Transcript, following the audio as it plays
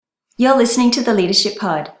You're listening to the Leadership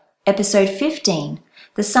Pod, episode 15,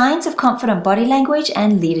 The Science of Confident Body Language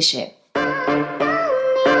and Leadership.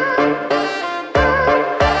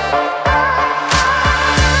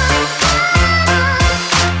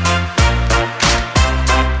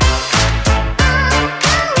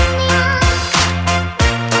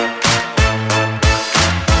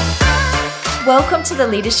 Welcome to the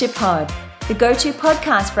Leadership Pod, the go-to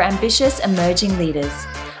podcast for ambitious emerging leaders.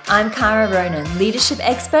 I'm Cara Ronan, leadership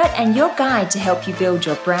expert and your guide to help you build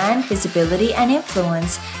your brand, visibility and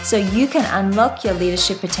influence so you can unlock your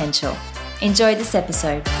leadership potential. Enjoy this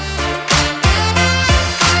episode.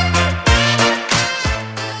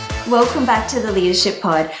 Welcome back to the Leadership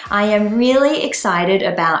Pod. I am really excited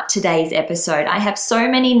about today's episode. I have so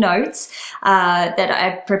many notes that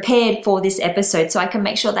I've prepared for this episode so I can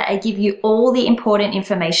make sure that I give you all the important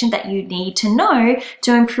information that you need to know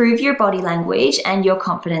to improve your body language and your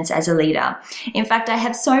confidence as a leader. In fact, I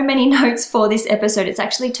have so many notes for this episode. It's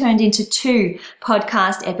actually turned into 2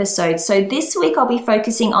 podcast episodes. So this week I'll be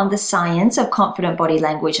focusing on the science of confident body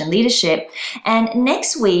language and leadership. And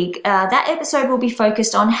next week, that episode will be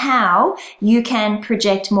focused on how you can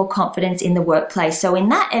project more confidence in the workplace. So in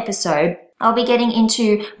that episode, I'll be getting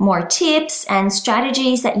into more tips and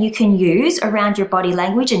strategies that you can use around your body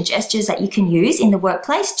language and gestures that you can use in the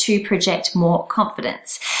workplace to project more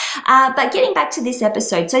confidence. But getting back to this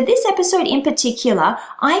episode. So this episode in particular,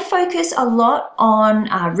 I focus a lot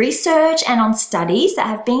on research and on studies that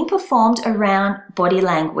have been performed around body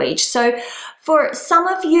language. So for some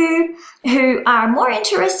of you who are more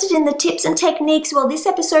interested in the tips and techniques, well, this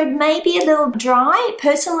episode may be a little dry.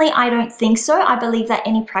 Personally, I don't think so. I believe that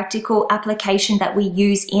any practical application that we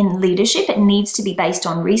use in leadership, it needs to be based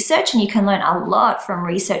on research, and you can learn a lot from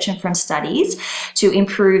research and from studies to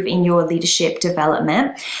improve in your leadership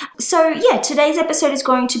development. So yeah, today's episode is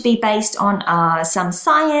going to be based on some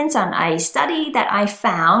science, on a study that I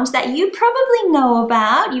found that you probably know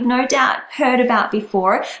about, you've no doubt heard about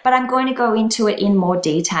before, but I'm going to go into it in more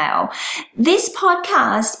detail. This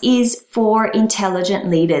podcast is for intelligent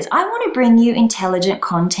leaders. I want to bring you intelligent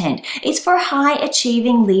content. It's for high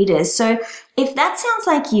achieving leaders. So if that sounds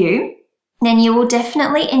like you, then you will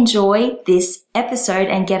definitely enjoy this episode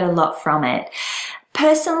and get a lot from it.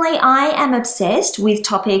 Personally, I am obsessed with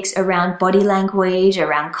topics around body language,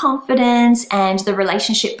 around confidence, and the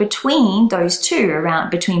relationship between those two,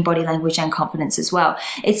 between body language and confidence as well.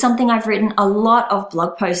 It's something I've written a lot of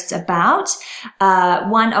blog posts about.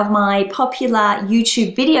 One of my popular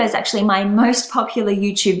YouTube videos, actually my most popular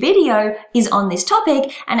YouTube video, is on this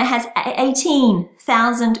topic, and it has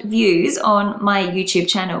 18,000 views on my YouTube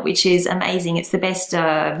channel, which is amazing. It's the best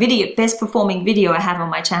performing video I have on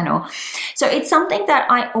my channel. So it's something that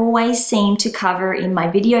I always seem to cover in my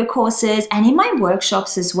video courses and in my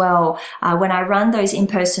workshops as well. When I run those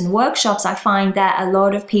in-person workshops, I find that a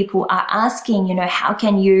lot of people are asking, how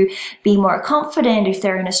can you be more confident if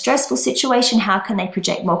they're in a stressful situation? How can they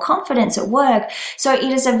project more confidence at work? So it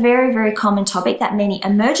is a very, very common topic that many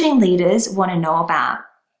emerging leaders want to know about.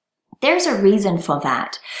 There's a reason for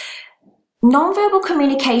that. Nonverbal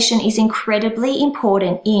communication is incredibly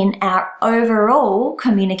important in our overall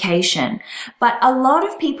communication, but a lot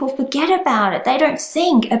of people forget about it. They don't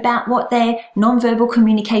think about what their nonverbal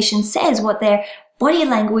communication says, what their body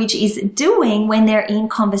language is doing when they're in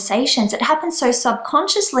conversations. It happens so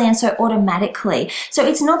subconsciously and so automatically. So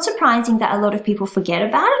it's not surprising that a lot of people forget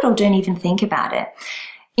about it or don't even think about it.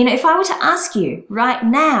 If I were to ask you right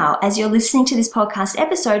now, as you're listening to this podcast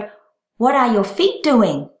episode, what are your feet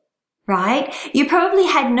doing? Right? You probably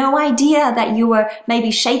had no idea that you were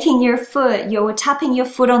maybe shaking your foot, you were tapping your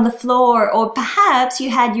foot on the floor, or perhaps you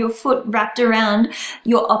had your foot wrapped around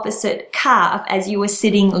your opposite calf as you were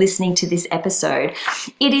sitting listening to this episode.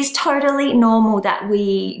 It is totally normal that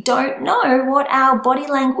we don't know what our body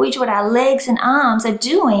language, what our legs and arms are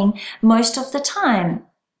doing most of the time.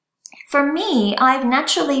 For me, I've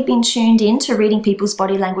naturally been tuned in to reading people's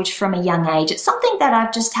body language from a young age. It's something that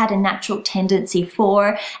I've just had a natural tendency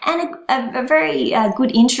for and a very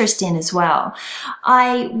good interest in as well.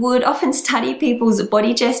 I would often study people's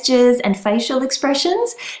body gestures and facial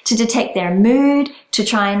expressions to detect their mood, to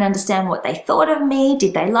try and understand what they thought of me.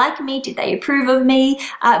 Did they like me? Did they approve of me?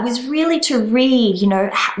 It was really to read,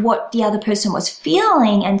 what the other person was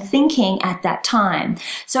feeling and thinking at that time.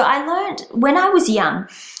 So I learned when I was young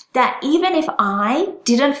that even if I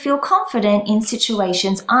didn't feel confident in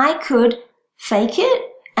situations, I could fake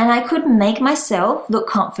it and I could make myself look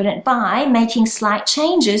confident by making slight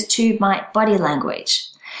changes to my body language.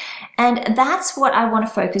 And that's what I want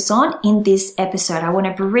to focus on in this episode. I want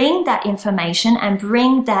to bring that information and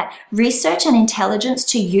bring that research and intelligence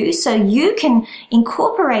to you so you can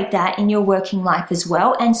incorporate that in your working life as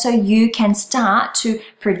well. And so you can start to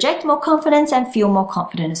project more confidence and feel more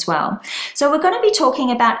confident as well. So we're going to be talking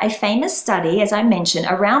about a famous study, as I mentioned,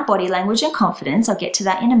 around body language and confidence. I'll get to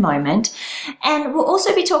that in a moment. And we'll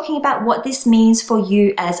also be talking about what this means for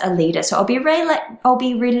you as a leader. So I'll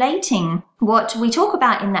be relating what we talk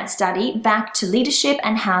about in that study back to leadership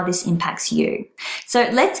and how this impacts you. So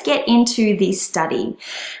let's get into this study.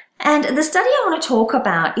 And the study I want to talk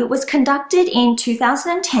about, it was conducted in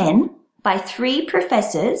 2010 by 3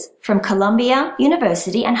 professors from Columbia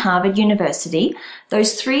University and Harvard University.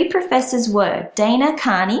 Those 3 professors were Dana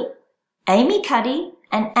Carney, Amy Cuddy,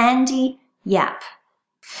 and Andy Yap.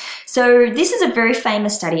 So this is a very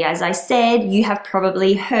famous study. As I said, you have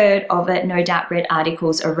probably heard of it, no doubt read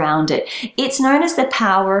articles around it. It's known as the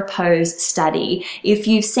Power Pose study. If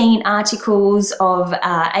you've seen articles of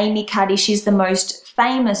Amy Cuddy, she's the most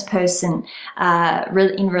famous person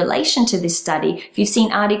in relation to this study. If you've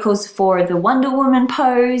seen articles for the Wonder Woman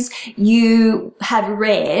pose, you have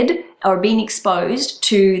read or been exposed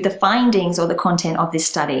to the findings or the content of this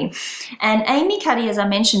study. And Amy Cuddy, as I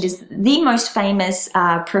mentioned, is the most famous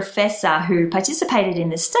professor who participated in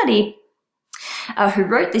this study, who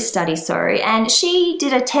wrote this study, and she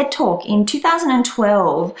did a TED Talk in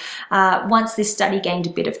 2012. Once this study gained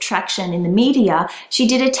a bit of traction in the media, she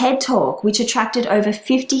did a TED Talk which attracted over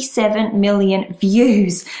 57 million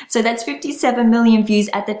views. So that's 57 million views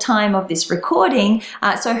at the time of this recording.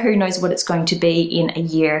 So who knows what it's going to be in a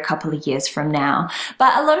year, a couple of years from now.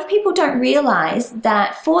 But a lot of people don't realize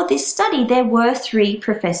that for this study, there were 3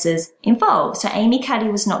 professors involved. So Amy Cuddy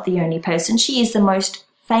was not the only person. She is the most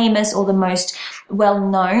famous or the most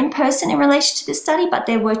well-known person in relation to this study, but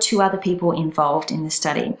there were 2 other people involved in the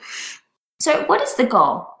study. So what is the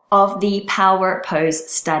goal of the Power Pose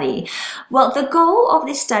study? Well, the goal of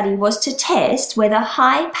this study was to test whether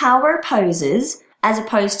high power poses, as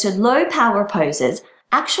opposed to low power poses,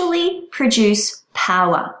 actually produce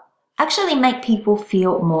power, actually make people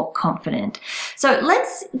feel more confident. So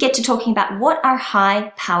let's get to talking about what are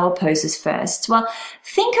high power poses first. Well,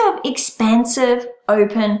 think of expansive,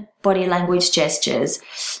 open body language gestures.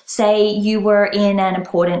 Say you were in an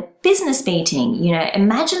important business meeting.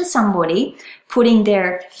 Imagine somebody putting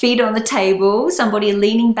their feet on the table, somebody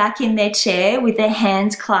leaning back in their chair with their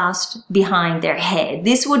hands clasped behind their head.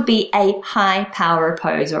 This would be a high power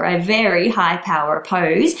pose or a very high power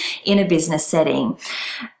pose in a business setting.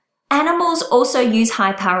 Animals also use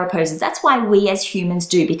high power poses. That's why we as humans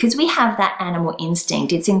do, because we have that animal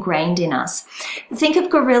instinct. It's ingrained in us. Think of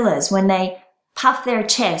gorillas when they puff their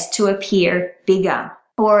chest to appear bigger,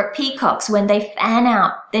 or peacocks when they fan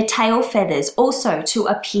out their tail feathers also to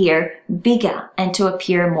appear bigger and to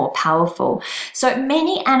appear more powerful. So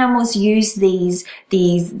many animals use these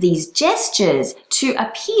gestures to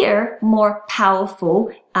appear more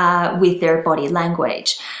powerful with their body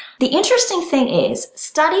language. The interesting thing is,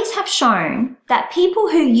 studies have shown that people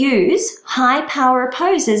who use high power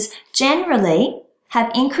poses generally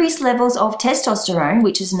have increased levels of testosterone,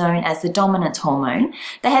 which is known as the dominance hormone.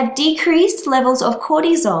 They have decreased levels of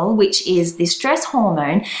cortisol, which is the stress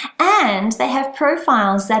hormone, and they have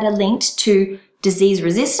profiles that are linked to disease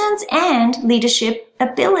resistance and leadership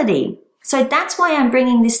ability. So that's why I'm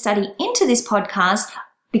bringing this study into this podcast,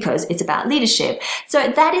 because it's about leadership. So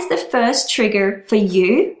that is the first trigger for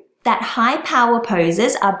you, that high power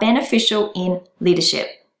poses are beneficial in leadership.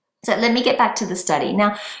 So let me get back to the study.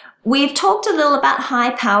 Now, we've talked a little about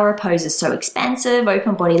high power poses, so expansive,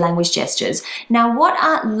 open body language gestures. Now, what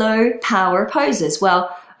are low power poses?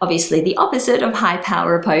 Well, obviously the opposite of high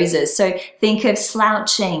power poses. So think of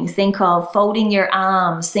slouching, think of folding your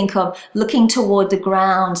arms, think of looking toward the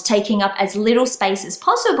ground, taking up as little space as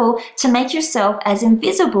possible to make yourself as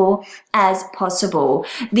invisible as possible.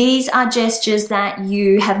 These are gestures that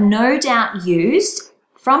you have no doubt used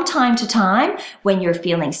from time to time when you're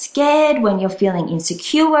feeling scared, when you're feeling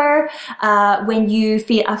insecure, when you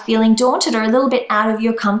are feeling daunted or a little bit out of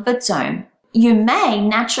your comfort zone. You may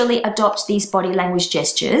naturally adopt these body language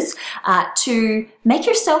gestures to make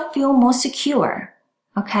yourself feel more secure.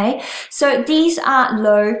 Okay, so these are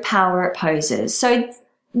low power poses. So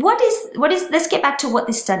what is, let's get back to what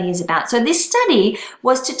this study is about. So this study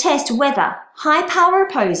was to test whether high power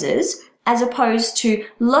poses as opposed to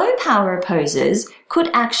low power poses could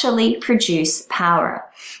actually produce power.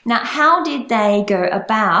 Now, how did they go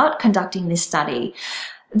about conducting this study?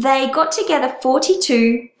 They got together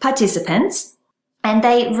 42 participants and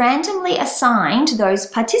they randomly assigned those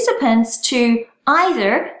participants to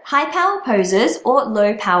either high power posers or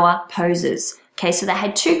low power posers. Okay, so they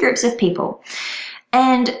had two groups of people.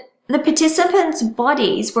 And the participants'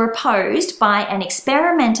 bodies were posed by an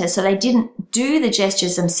experimenter, so they didn't do the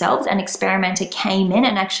gestures themselves. An experimenter came in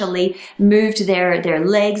and actually moved their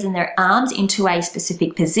legs and their arms into a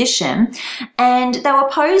specific position, and they were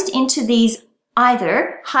posed into these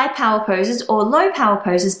either high power poses or low power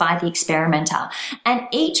poses by the experimenter. And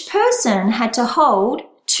each person had to hold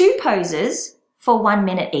two poses for 1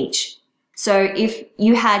 minute each. So if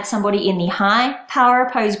you had somebody in the high power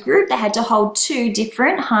pose group, they had to hold two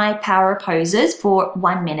different high power poses for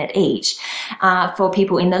 1 minute each. For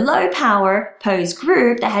people in the low power pose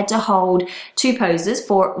group, they had to hold two poses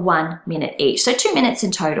for 1 minute each. So 2 minutes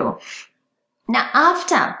in total. Now,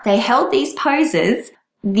 after they held these poses,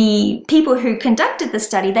 the people who conducted the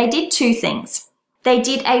study, they did two things. They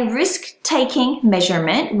did a risk-taking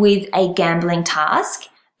measurement with a gambling task,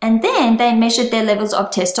 and then they measured their levels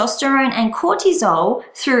of testosterone and cortisol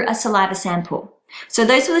through a saliva sample. So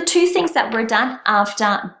those were the two things that were done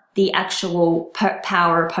after the actual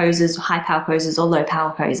power poses, high power poses or low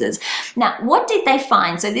power poses. Now, what did they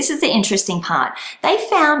find? So this is the interesting part. They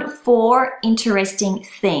found 4 interesting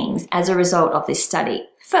things as a result of this study.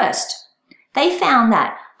 First, they found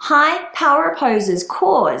that high power poses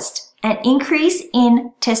caused an increase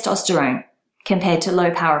in testosterone compared to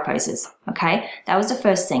low power poses. Okay, that was the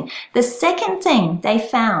first thing. The second thing they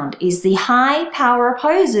found is the high power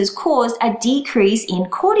poses caused a decrease in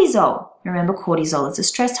cortisol. Remember, cortisol is a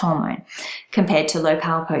stress hormone compared to low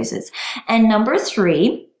power poses. And number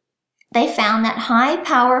 3, they found that high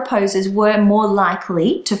power poses were more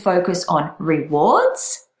likely to focus on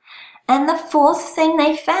rewards. And the fourth thing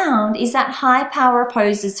they found is that high power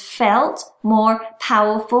poses felt more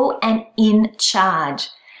powerful and in charge.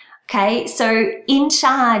 Okay, so in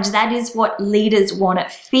charge, that is what leaders want to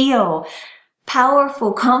feel.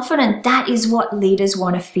 Powerful, confident, that is what leaders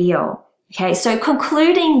want to feel. Okay, so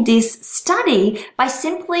concluding this study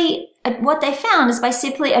what they found is by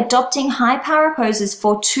simply adopting high power poses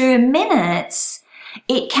for 2 minutes,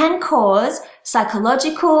 it can cause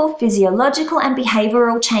psychological, physiological, and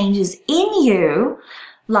behavioral changes in you,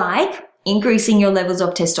 like increasing your levels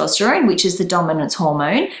of testosterone, which is the dominance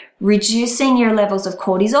hormone, reducing your levels of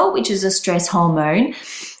cortisol, which is a stress hormone,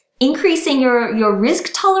 increasing your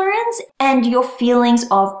risk tolerance, and your feelings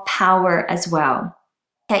of power as well.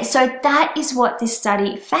 Okay, so that is what this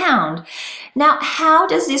study found. Now, how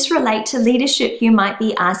does this relate to leadership, you might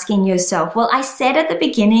be asking yourself? Well, I said at the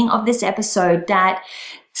beginning of this episode that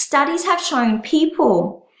studies have shown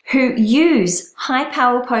people who use high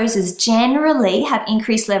power poses generally have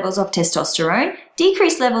increased levels of testosterone,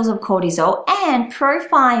 decreased levels of cortisol, and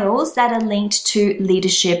profiles that are linked to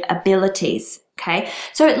leadership abilities. Okay,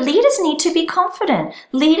 so leaders need to be confident.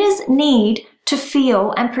 Leaders need to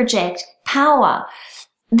feel and project power.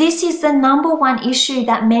 This is the number one issue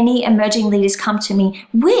that many emerging leaders come to me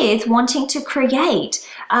with, wanting to create.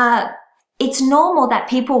 It's normal that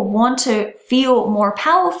people want to feel more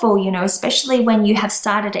powerful, especially when you have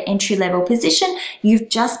started an entry-level position. You've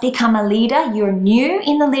just become a leader. You're new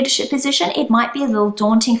in the leadership position. It might be a little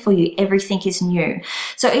daunting for you. Everything is new.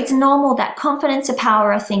 So it's normal that confidence and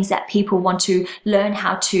power are things that people want to learn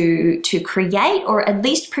how to create or at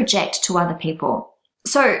least project to other people.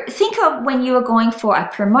 So think of when you are going for a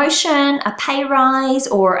promotion, a pay rise,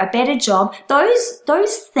 or a better job.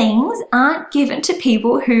 Those things aren't given to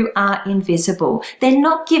people who are invisible. They're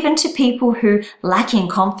not given to people who lack in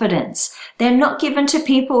confidence. They're not given to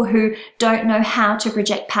people who don't know how to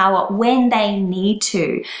project power when they need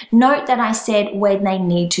to. Note that I said when they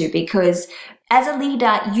need to, because as a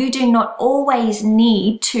leader, you do not always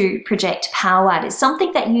need to project power. It's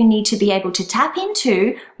something that you need to be able to tap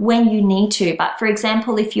into when you need to. But for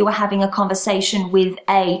example, if you were having a conversation with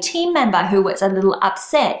a team member who was a little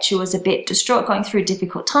upset, she was a bit distraught, going through a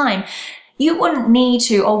difficult time, you wouldn't need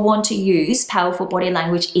to or want to use powerful body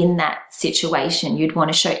language in that situation. You'd want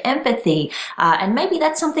to show empathy. And maybe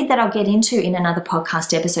that's something that I'll get into in another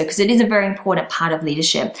podcast episode, because it is a very important part of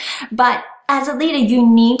leadership. But as a leader, you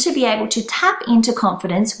need to be able to tap into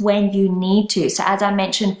confidence when you need to. So as I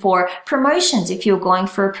mentioned, for promotions, if you're going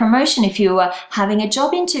for a promotion, if you were having a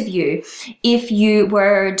job interview, if you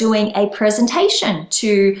were doing a presentation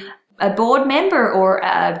to a board member or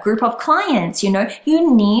a group of clients, you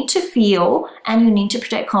need to feel and you need to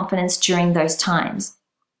project confidence during those times.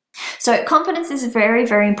 So confidence is very,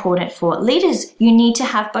 very important for leaders. You need to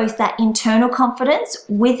have both that internal confidence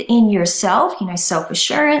within yourself,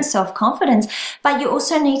 self-assurance, self-confidence, but you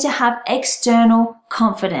also need to have external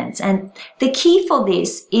confidence. And the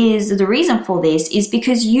reason for this is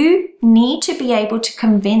because you need to be able to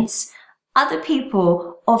convince other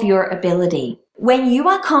people of your ability. When you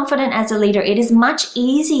are confident as a leader, it is much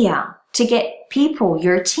easier to get people,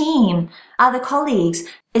 your team, other colleagues,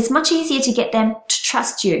 it's much easier to get them to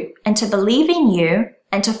trust you and to believe in you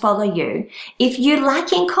and to follow you. If you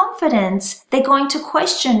lack in confidence, they're going to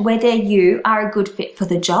question whether you are a good fit for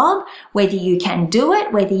the job, whether you can do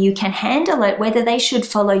it, whether you can handle it, whether they should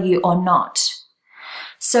follow you or not.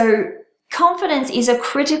 So confidence is a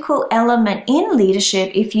critical element in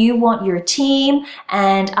leadership if you want your team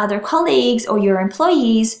and other colleagues or your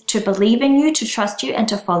employees to believe in you, to trust you, and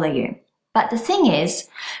to follow you. But the thing is,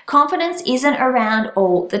 confidence isn't around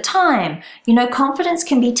all the time. Confidence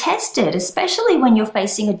can be tested, especially when you're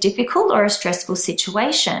facing a difficult or a stressful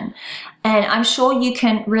situation. And I'm sure you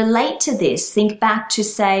can relate to this. Think back to,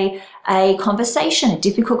 say, a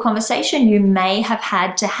difficult conversation you may have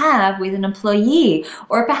had to have with an employee,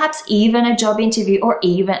 or perhaps even a job interview, or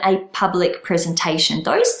even a public presentation.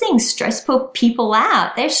 Those things stress people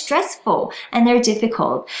out. They're stressful and they're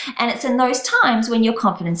difficult. And it's in those times when your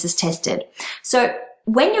confidence is tested. So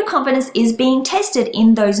when your confidence is being tested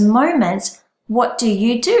in those moments, what do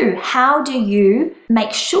you do? How do you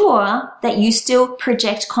make sure that you still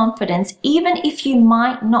project confidence even if you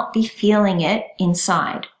might not be feeling it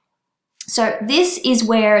inside? So this is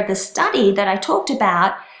where the study that I talked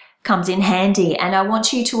about comes in handy, and I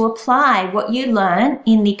want you to apply what you learn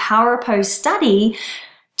in the Power Pose study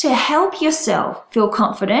to help yourself feel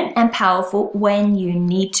confident and powerful when you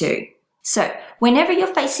need to. So whenever you're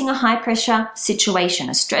facing a high pressure situation,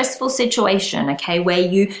 a stressful situation, where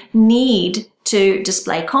you need to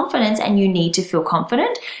display confidence and you need to feel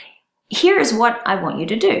confident, here is what I want you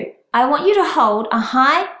to do. I want you to hold a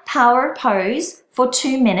high power pose for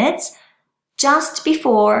 2 minutes just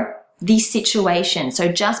before the situation.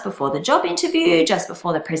 So just before the job interview, just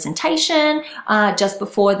before the presentation, just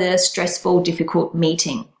before the stressful, difficult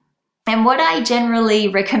meeting. And what I generally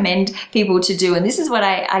recommend people to do, and this is what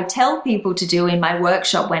I tell people to do in my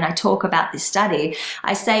workshop when I talk about this study,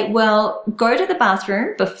 I say, well, go to the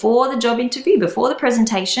bathroom before the job interview, before the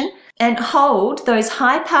presentation, and hold those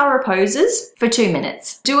high power poses for 2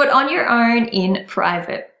 minutes. Do it on your own in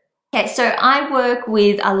private. Okay, so I work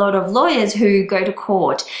with a lot of lawyers who go to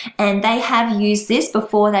court, and they have used this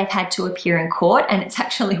before they've had to appear in court, and it's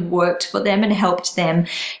actually worked for them and helped them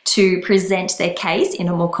to present their case in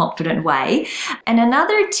a more confident way. And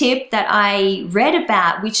another tip that I read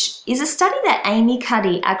about, which is a study that Amy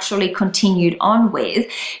Cuddy actually continued on with,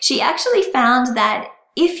 she actually found that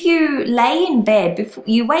if you lay in bed, before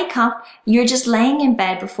you wake up, you're just laying in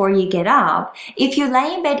bed before you get up. If you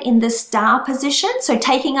lay in bed in the star position, so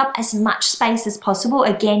taking up as much space as possible,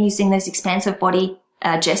 again, using those expansive body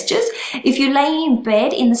gestures. If you lay in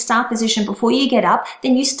bed in the star position before you get up,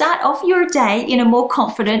 then you start off your day in a more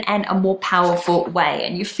confident and a more powerful way,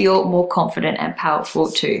 and you feel more confident and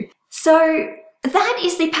powerful too. So that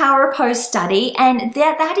is the Power Pose study, and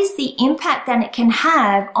that is the impact that it can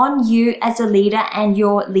have on you as a leader and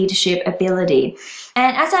your leadership ability.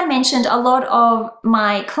 And as I mentioned, a lot of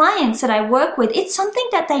my clients that I work with, it's something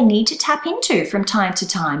that they need to tap into from time to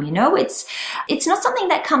time. It's not something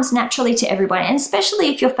that comes naturally to everybody, and especially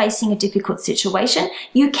if you're facing a difficult situation,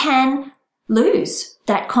 you can lose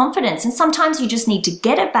that confidence. And sometimes you just need to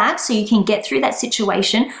get it back so you can get through that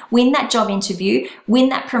situation, win that job interview, win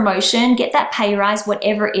that promotion, get that pay rise,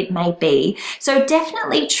 whatever it may be. So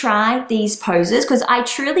definitely try these poses, because I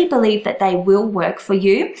truly believe that they will work for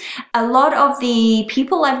you. A lot of the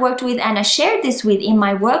people I've worked with and I shared this with in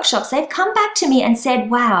my workshops, they've come back to me and said,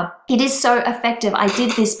 wow, it is so effective. I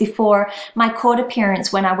did this before my court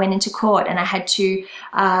appearance when I went into court and I had to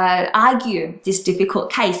argue this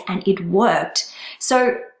difficult case, and it worked.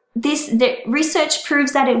 So the research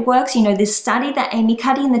proves that it works. This study that Amy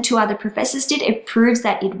Cuddy and the 2 other professors did, it proves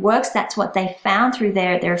that it works. That's what they found through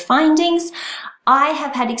their findings. I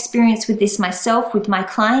have had experience with this myself with my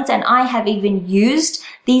clients, and I have even used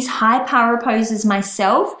these high power poses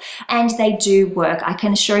myself, and they do work. I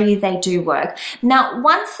can assure you they do work. Now,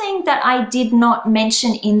 one thing that I did not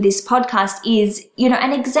mention in this podcast is,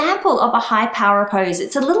 an example of a high power pose.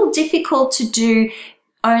 It's a little difficult to do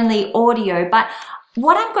only audio, but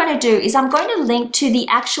what I'm going to do is I'm going to link to the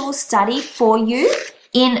actual study for you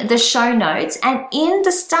in the show notes. And in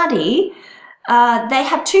the study, they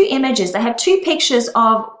have 2 images. They have 2 pictures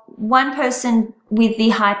of one person with the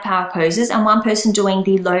high power poses and one person doing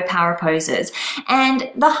the low power poses. And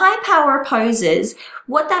the high power poses,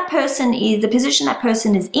 what that person is, the position that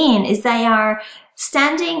person is in, is they are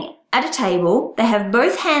standing at a table. They have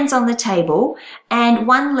both hands on the table and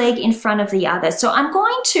one leg in front of the other. So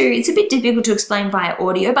it's a bit difficult to explain via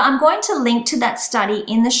audio, but I'm going to link to that study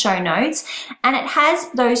in the show notes. And it has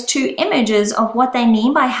those two images of what they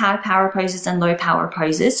mean by high power poses and low power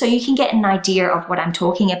poses. So you can get an idea of what I'm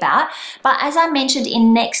talking about. But as I mentioned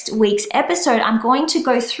in next week's episode, I'm going to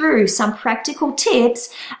go through some practical tips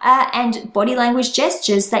and body language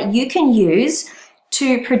gestures that you can use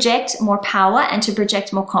to project more power and to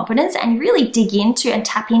project more confidence and really dig into and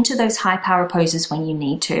tap into those high power poses when you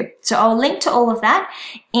need to. So I'll link to all of that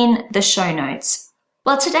in the show notes.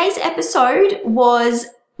 Well, today's episode was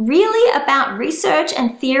really about research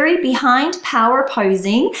and theory behind power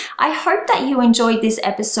posing. I hope that you enjoyed this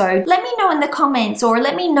episode. Let me know in the comments, or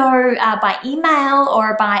let me know by email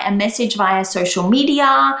or by a message via social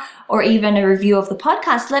media, or even a review of the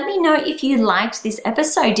podcast. Let me know if you liked this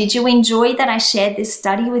episode. Did you enjoy that I shared this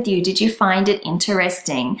study with you? Did you find it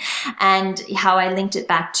interesting? And how I linked it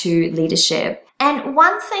back to leadership. And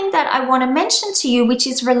one thing that I want to mention to you, which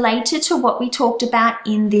is related to what we talked about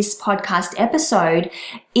in this podcast episode,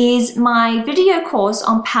 is my video course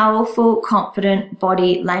on powerful, confident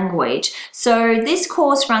body language. So this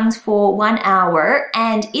course runs for 1 hour,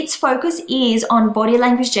 and its focus is on body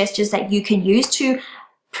language gestures that you can use to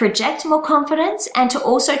project more confidence and to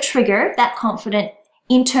also trigger that confident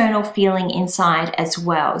internal feeling inside as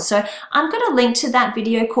well. So I'm going to link to that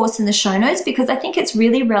video course in the show notes because I think it's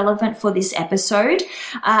really relevant for this episode,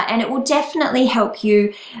 and it will definitely help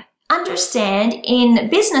you understand in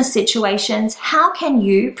business situations, how can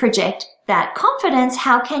you project that confidence?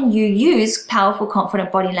 How can you use powerful,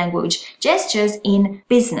 confident body language gestures in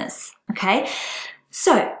business? Okay.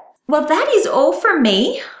 So, well, that is all from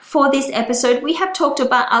me for this episode. We have talked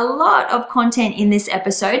about a lot of content in this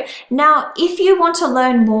episode. Now, if you want to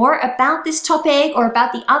learn more about this topic or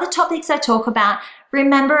about the other topics I talk about,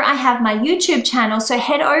 remember I have my YouTube channel. So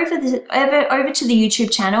head over to the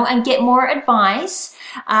YouTube channel and get more advice,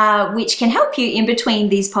 which can help you in between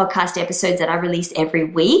these podcast episodes that I release every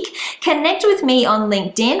week. Connect with me on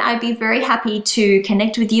LinkedIn. I'd be very happy to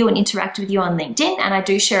connect with you and interact with you on LinkedIn. And I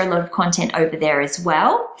do share a lot of content over there as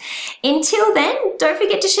well. Until then, don't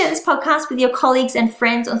forget to share this podcast with your colleagues and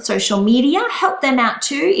friends on social media. Help them out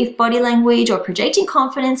too if body language or projecting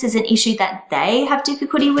confidence is an issue that they have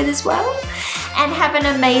difficulty with as well. And have an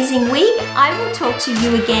amazing week. I will talk to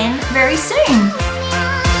you again very soon.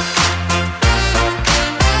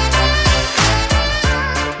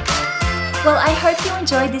 Well, I hope you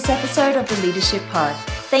enjoyed this episode of the Leadership Pod.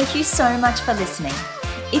 Thank you so much for listening.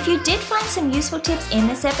 If you did find some useful tips in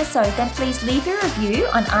this episode, then please leave a review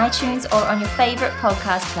on iTunes or on your favorite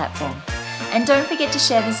podcast platform. And don't forget to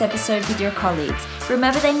share this episode with your colleagues.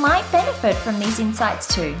 Remember, they might benefit from these insights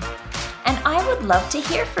too. And I would love to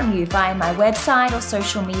hear from you via my website or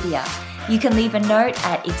social media. You can leave a note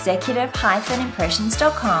at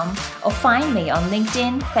executive-impressions.com or find me on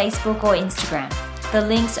LinkedIn, Facebook, or Instagram. The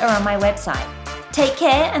links are on my website. Take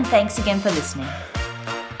care, and thanks again for listening.